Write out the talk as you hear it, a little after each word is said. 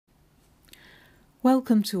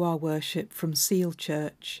Welcome to our worship from Seal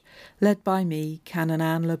Church, led by me, Canon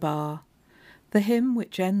Anne Labar. The hymn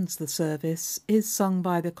which ends the service is sung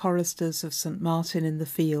by the choristers of St. Martin in the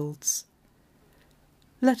Fields.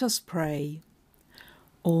 Let us pray.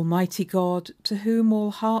 Almighty God, to whom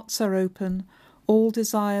all hearts are open, all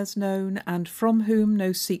desires known, and from whom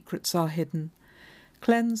no secrets are hidden,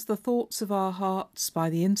 cleanse the thoughts of our hearts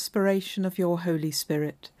by the inspiration of your Holy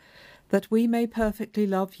Spirit, that we may perfectly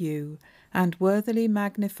love you and worthily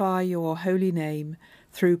magnify your holy name,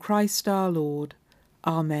 through Christ our Lord.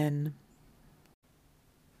 Amen.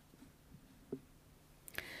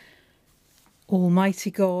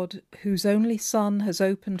 Almighty God, whose only Son has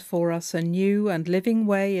opened for us a new and living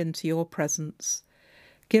way into your presence,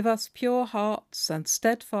 give us pure hearts and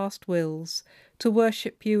steadfast wills to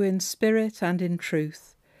worship you in spirit and in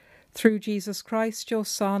truth. Through Jesus Christ, your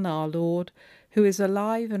Son, our Lord, who is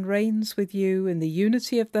alive and reigns with you in the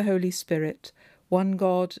unity of the Holy Spirit, one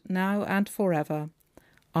God, now and forever.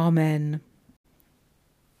 Amen.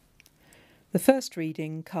 The first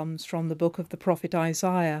reading comes from the book of the prophet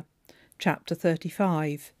Isaiah, chapter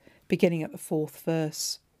 35, beginning at the 4th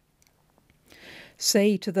verse.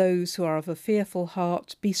 Say to those who are of a fearful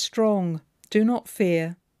heart, be strong, do not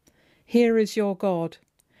fear. Here is your God.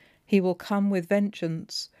 He will come with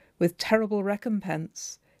vengeance, with terrible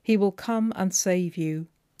recompense. He will come and save you.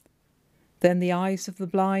 Then the eyes of the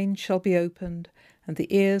blind shall be opened, and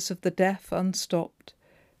the ears of the deaf unstopped.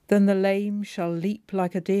 Then the lame shall leap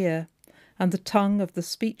like a deer, and the tongue of the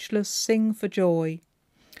speechless sing for joy.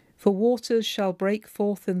 For waters shall break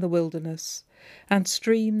forth in the wilderness, and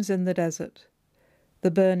streams in the desert.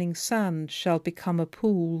 The burning sand shall become a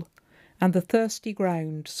pool, and the thirsty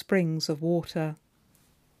ground springs of water.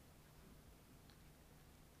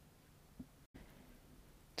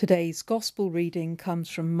 Today's Gospel reading comes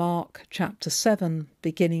from Mark chapter 7,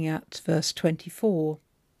 beginning at verse 24.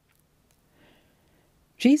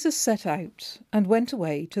 Jesus set out and went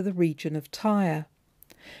away to the region of Tyre.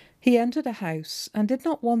 He entered a house and did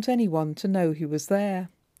not want anyone to know he was there.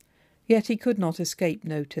 Yet he could not escape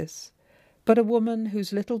notice. But a woman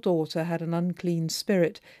whose little daughter had an unclean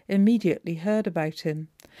spirit immediately heard about him,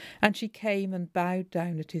 and she came and bowed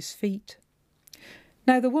down at his feet.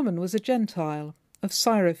 Now the woman was a Gentile, of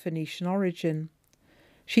Syrophoenician origin.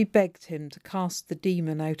 She begged him to cast the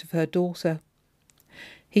demon out of her daughter.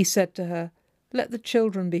 He said to her, "Let the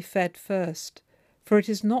children be fed first, for it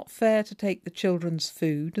is not fair to take the children's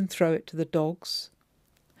food and throw it to the dogs."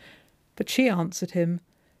 But she answered him,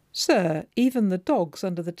 "Sir, even the dogs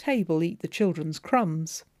under the table eat the children's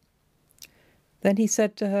crumbs." Then he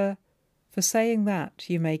said to her, "For saying that,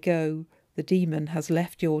 you may go, the demon has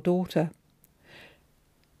left your daughter."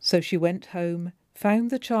 So she went home,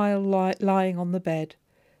 found the child lying on the bed,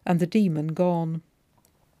 and the demon gone.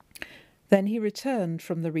 Then he returned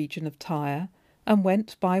from the region of Tyre, and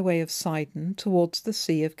went by way of Sidon towards the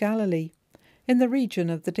Sea of Galilee, in the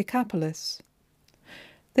region of the Decapolis.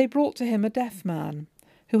 They brought to him a deaf man,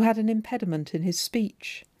 who had an impediment in his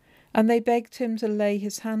speech, and they begged him to lay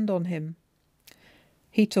his hand on him.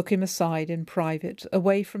 He took him aside in private,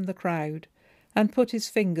 away from the crowd, and put his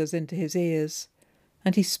fingers into his ears,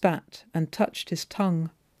 and he spat and touched his tongue.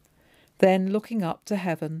 Then, looking up to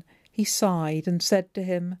heaven, he sighed and said to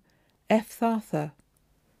him, "Ephphatha,"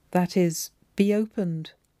 that is, "Be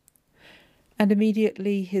opened." And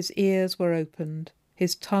immediately his ears were opened,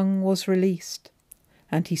 his tongue was released,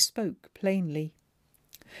 and he spoke plainly.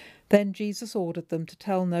 Then Jesus ordered them to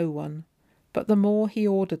tell no one, but the more he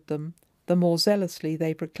ordered them, the more zealously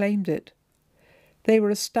they proclaimed it. They were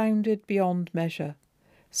astounded beyond measure,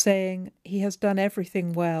 saying, "He has done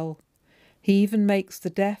everything well. He even makes the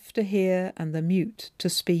deaf to hear and the mute to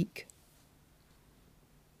speak."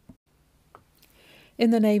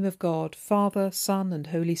 In the name of God, Father, Son, and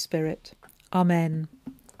Holy Spirit. Amen.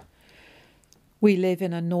 We live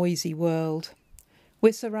in a noisy world.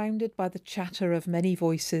 We're surrounded by the chatter of many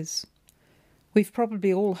voices. We've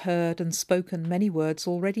probably all heard and spoken many words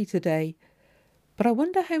already today, but I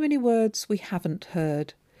wonder how many words we haven't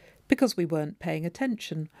heard, because we weren't paying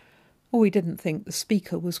attention, or we didn't think the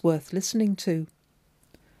speaker was worth listening to.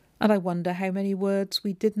 And I wonder how many words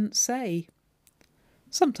we didn't say.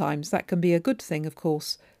 Sometimes that can be a good thing, of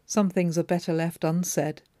course. Some things are better left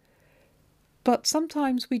unsaid. But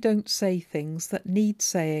sometimes we don't say things that need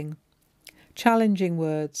saying. Challenging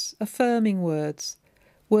words, affirming words,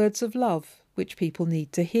 words of love which people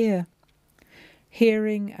need to hear.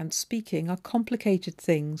 Hearing and speaking are complicated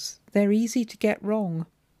things. They're easy to get wrong.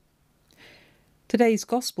 Today's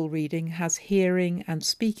Gospel reading has hearing and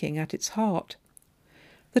speaking at its heart.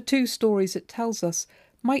 The two stories it tells us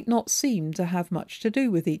might not seem to have much to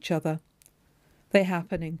do with each other. They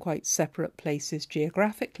happen in quite separate places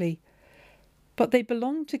geographically, but they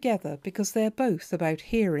belong together because they are both about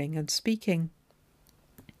hearing and speaking.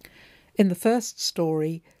 In the first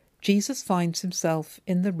story, Jesus finds himself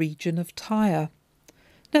in the region of Tyre.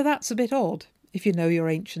 Now that's a bit odd if you know your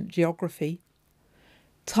ancient geography.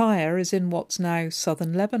 Tyre is in what's now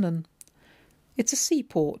southern Lebanon. It's a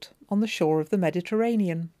seaport on the shore of the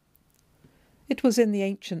Mediterranean. It was in the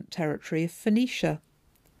ancient territory of Phoenicia,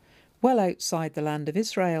 well outside the land of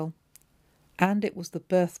Israel, and it was the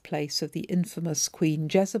birthplace of the infamous Queen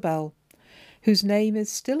Jezebel, whose name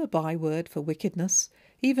is still a byword for wickedness,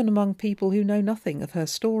 even among people who know nothing of her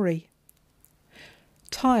story.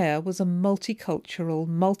 Tyre was a multicultural,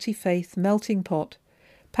 multi-faith melting pot,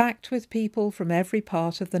 packed with people from every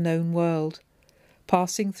part of the known world,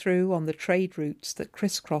 passing through on the trade routes that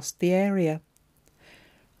crisscrossed the area.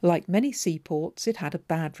 Like many seaports, it had a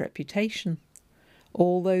bad reputation.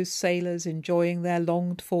 All those sailors enjoying their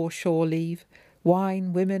longed-for shore leave,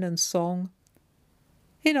 wine, women and song.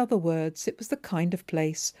 In other words, it was the kind of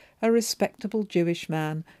place a respectable Jewish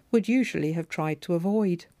man would usually have tried to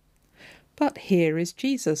avoid. But here is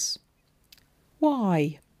Jesus.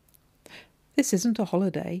 Why? This isn't a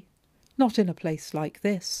holiday, not in a place like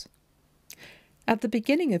this. At the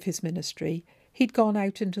beginning of his ministry, he'd gone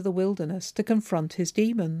out into the wilderness to confront his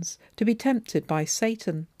demons, to be tempted by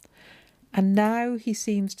Satan. And now he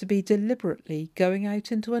seems to be deliberately going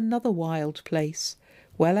out into another wild place,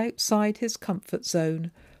 well outside his comfort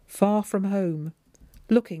zone, far from home,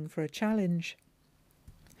 looking for a challenge.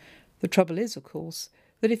 The trouble is, of course,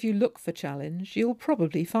 that if you look for challenge, you'll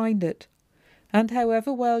probably find it. And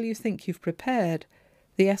however well you think you've prepared,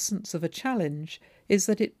 the essence of a challenge is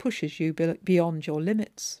that it pushes you beyond your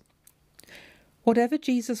limits. Whatever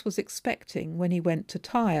Jesus was expecting when he went to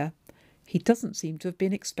Tyre, he doesn't seem to have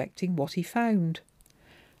been expecting what he found.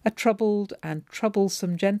 A troubled and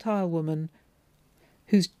troublesome Gentile woman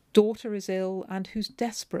whose daughter is ill and who's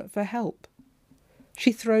desperate for help.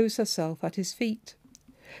 She throws herself at his feet.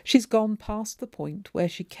 She's gone past the point where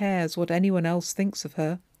she cares what anyone else thinks of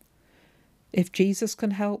her. If Jesus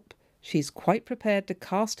can help, she's quite prepared to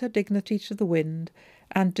cast her dignity to the wind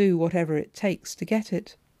and do whatever it takes to get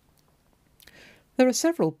it. There are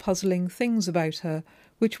several puzzling things about her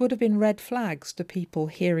which would have been red flags to people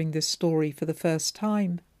hearing this story for the first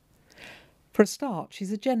time. For a start,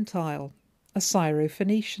 she's a Gentile, a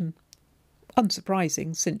Syrophoenician.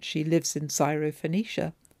 Unsurprising, since she lives in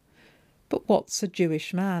Syrophoenicia. But what's a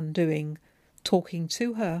Jewish man doing, talking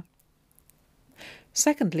to her?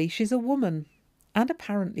 Secondly, she's a woman, and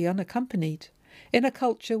apparently unaccompanied, in a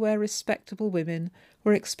culture where respectable women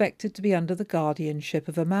were expected to be under the guardianship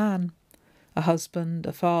of a man, a husband,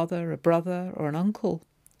 a father, a brother, or an uncle.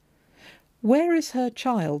 Where is her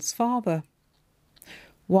child's father?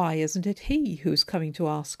 Why isn't it he who's coming to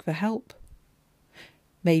ask for help?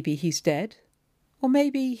 Maybe he's dead, or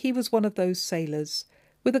maybe he was one of those sailors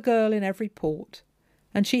with a girl in every port,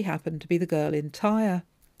 and she happened to be the girl in Tyre.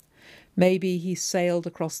 Maybe he sailed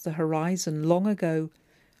across the horizon long ago,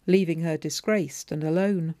 leaving her disgraced and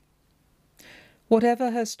alone.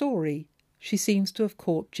 Whatever her story, she seems to have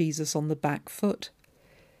caught Jesus on the back foot.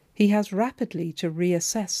 He has rapidly to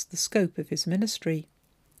reassess the scope of his ministry.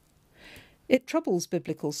 It troubles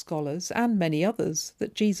biblical scholars and many others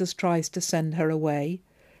that Jesus tries to send her away,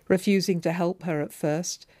 refusing to help her at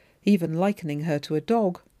first, even likening her to a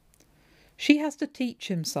dog. She has to teach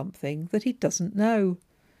him something that he doesn't know,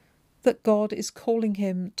 that God is calling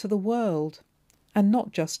him to the world, and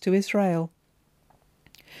not just to Israel.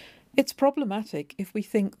 It's problematic if we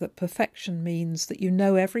think that perfection means that you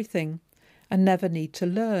know everything and never need to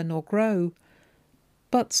learn or grow.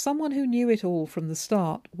 But someone who knew it all from the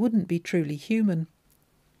start wouldn't be truly human.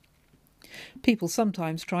 People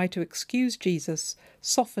sometimes try to excuse Jesus,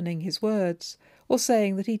 softening his words, or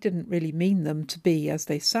saying that he didn't really mean them to be as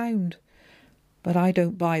they sound. But I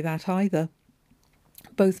don't buy that either.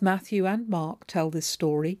 Both Matthew and Mark tell this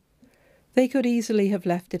story. They could easily have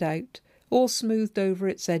left it out, or smoothed over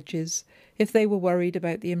its edges, if they were worried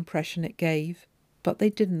about the impression it gave, but they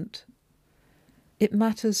didn't. It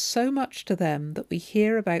matters so much to them that we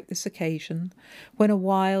hear about this occasion when a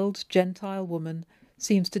wild Gentile woman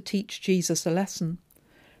seems to teach Jesus a lesson,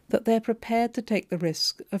 that they're prepared to take the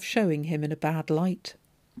risk of showing him in a bad light.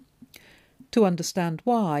 To understand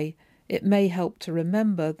why, it may help to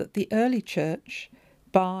remember that the early church,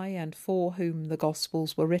 by and for whom the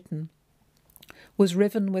Gospels were written, was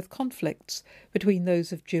riven with conflicts between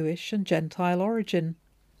those of Jewish and Gentile origin.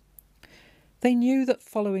 They knew that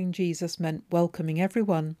following Jesus meant welcoming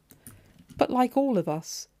everyone, but like all of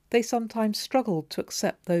us, they sometimes struggled to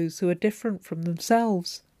accept those who are different from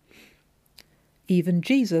themselves. Even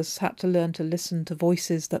Jesus had to learn to listen to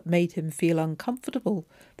voices that made him feel uncomfortable,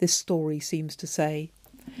 this story seems to say.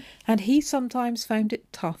 And he sometimes found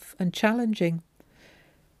it tough and challenging.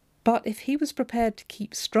 But if he was prepared to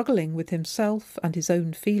keep struggling with himself and his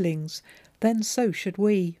own feelings, then so should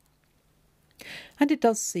we. And it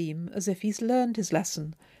does seem as if he's learned his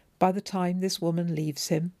lesson by the time this woman leaves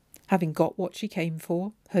him, having got what she came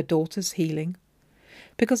for, her daughter's healing,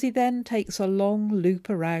 because he then takes a long loop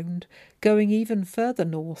around, going even further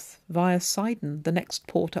north via Sidon, the next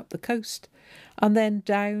port up the coast, and then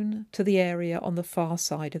down to the area on the far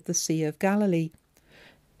side of the Sea of Galilee.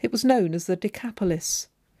 It was known as the Decapolis,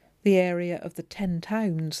 the area of the 10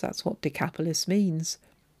 towns, that's what Decapolis means.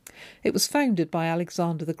 It was founded by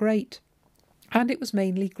Alexander the Great, and it was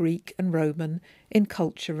mainly Greek and Roman in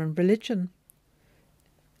culture and religion.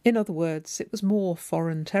 In other words, it was more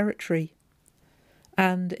foreign territory,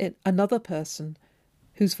 and another person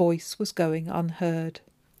whose voice was going unheard.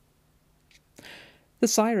 The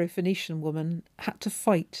Syrophoenician woman had to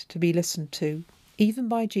fight to be listened to, even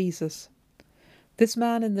by Jesus. This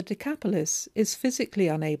man in the Decapolis is physically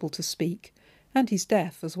unable to speak, and he's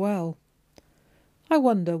deaf as well. I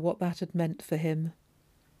wonder what that had meant for him.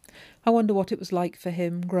 I wonder what it was like for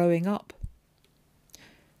him growing up.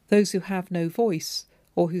 Those who have no voice,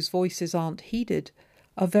 or whose voices aren't heeded,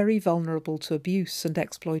 are very vulnerable to abuse and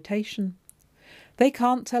exploitation. They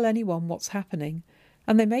can't tell anyone what's happening,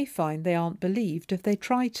 and they may find they aren't believed if they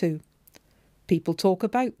try to. People talk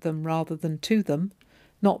about them rather than to them,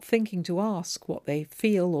 not thinking to ask what they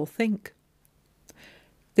feel or think.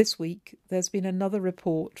 This week there's been another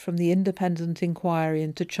report from the Independent Inquiry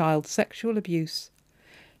into Child Sexual Abuse,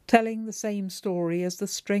 telling the same story as the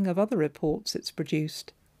string of other reports it's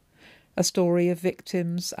produced. A story of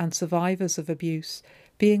victims and survivors of abuse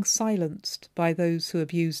being silenced by those who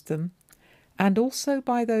abused them, and also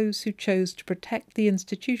by those who chose to protect the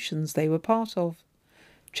institutions they were part of: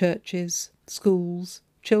 churches, schools,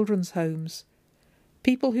 children's homes,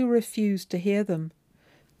 people who refused to hear them,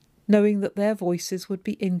 knowing that their voices would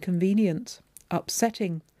be inconvenient,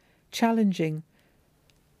 upsetting, challenging,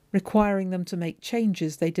 requiring them to make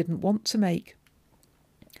changes they didn't want to make.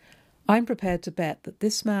 I'm prepared to bet that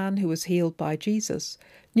this man who was healed by Jesus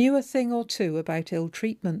knew a thing or two about ill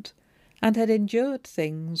treatment, and had endured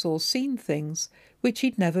things or seen things which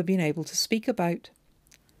he'd never been able to speak about.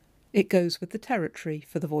 It goes with the territory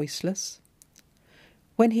for the voiceless.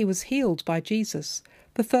 When he was healed by Jesus,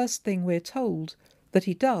 the first thing we're told that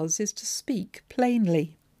he does is to speak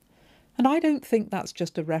plainly. And I don't think that's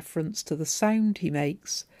just a reference to the sound he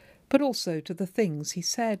makes, but also to the things he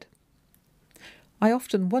said. I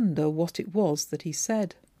often wonder what it was that he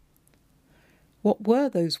said. What were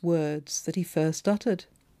those words that he first uttered?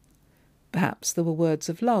 Perhaps there were words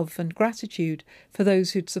of love and gratitude for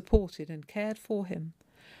those who'd supported and cared for him,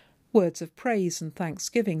 words of praise and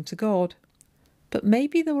thanksgiving to God. But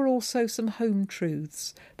maybe there were also some home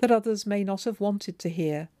truths that others may not have wanted to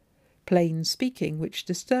hear, plain speaking which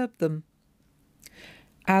disturbed them.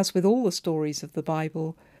 As with all the stories of the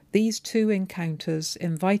Bible, these two encounters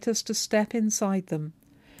invite us to step inside them,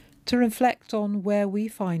 to reflect on where we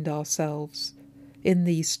find ourselves in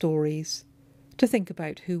these stories, to think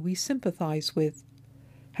about who we sympathise with,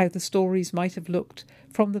 how the stories might have looked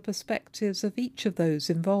from the perspectives of each of those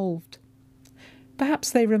involved.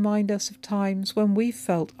 Perhaps they remind us of times when we've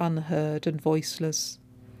felt unheard and voiceless.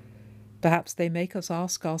 Perhaps they make us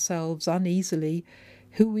ask ourselves uneasily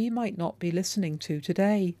who we might not be listening to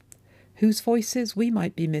today, whose voices we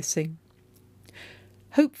might be missing.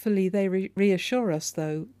 Hopefully they reassure us,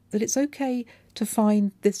 though, that it's okay to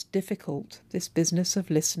find this difficult, this business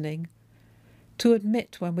of listening, to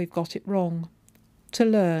admit when we've got it wrong, to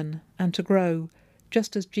learn and to grow,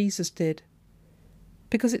 just as Jesus did.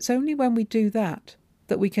 Because it's only when we do that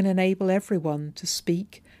that we can enable everyone to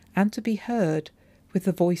speak and to be heard with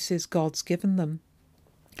the voices God's given them,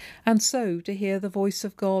 and so to hear the voice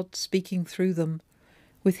of God speaking through them,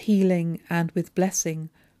 with healing and with blessing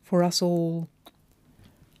for us all.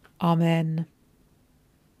 Amen.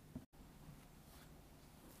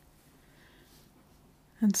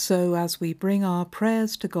 And so as we bring our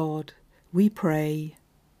prayers to God, we pray,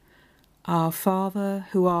 Our Father,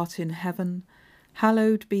 who art in heaven,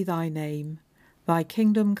 hallowed be thy name. Thy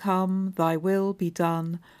kingdom come, thy will be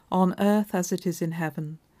done, on earth as it is in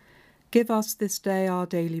heaven. Give us this day our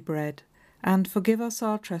daily bread, and forgive us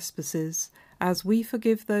our trespasses, as we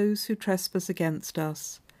forgive those who trespass against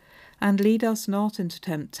us. And lead us not into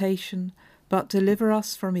temptation, but deliver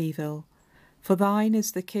us from evil. For thine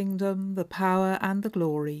is the kingdom, the power, and the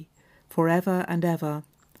glory, for ever and ever.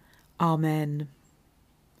 Amen.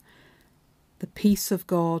 the peace of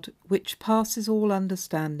God, which passes all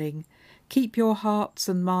understanding, keep your hearts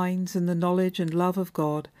and minds in the knowledge and love of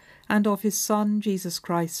God and of his Son, Jesus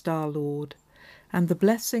Christ our Lord. And the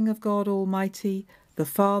blessing of God Almighty, the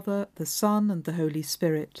Father, the Son, and the Holy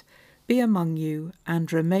Spirit, be among you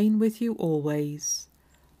and remain with you always.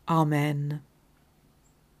 Amen.